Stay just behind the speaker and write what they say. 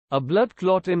A blood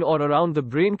clot in or around the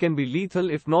brain can be lethal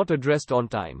if not addressed on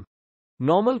time.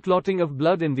 Normal clotting of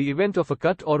blood in the event of a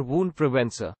cut or wound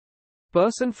prevents a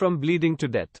person from bleeding to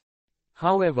death.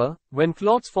 However, when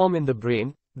clots form in the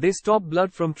brain, they stop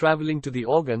blood from traveling to the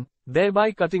organ,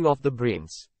 thereby cutting off the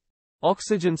brain's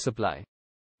oxygen supply.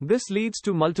 This leads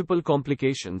to multiple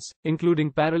complications,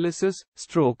 including paralysis,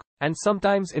 stroke, and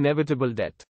sometimes inevitable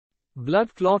death.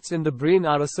 Blood clots in the brain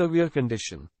are a severe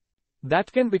condition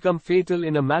that can become fatal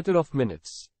in a matter of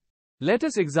minutes. Let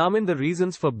us examine the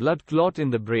reasons for blood clot in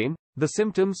the brain, the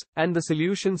symptoms, and the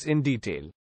solutions in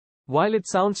detail. While it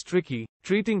sounds tricky,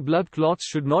 treating blood clots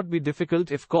should not be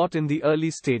difficult if caught in the early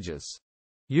stages.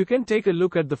 You can take a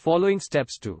look at the following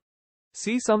steps to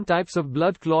see some types of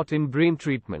blood clot in brain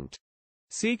treatment.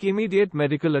 Seek immediate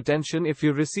medical attention if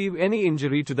you receive any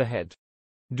injury to the head.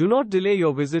 Do not delay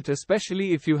your visit,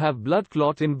 especially if you have blood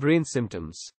clot in brain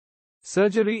symptoms.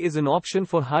 Surgery is an option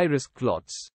for high-risk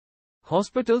clots.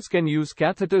 Hospitals can use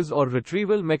catheters or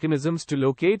retrieval mechanisms to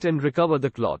locate and recover the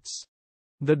clots.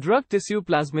 The drug tissue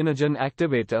plasminogen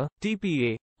activator,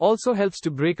 TPA, also helps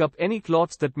to break up any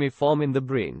clots that may form in the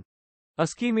brain.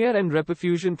 Ischemia and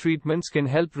reperfusion treatments can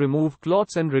help remove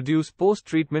clots and reduce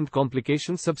post-treatment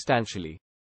complications substantially.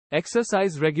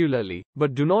 Exercise regularly,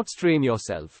 but do not strain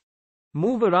yourself.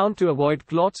 Move around to avoid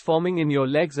clots forming in your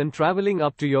legs and traveling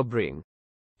up to your brain.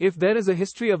 If there is a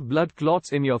history of blood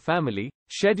clots in your family,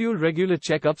 schedule regular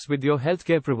checkups with your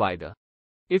healthcare provider.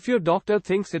 If your doctor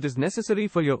thinks it is necessary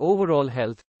for your overall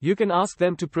health, you can ask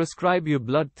them to prescribe you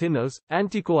blood thinners,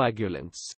 anticoagulants.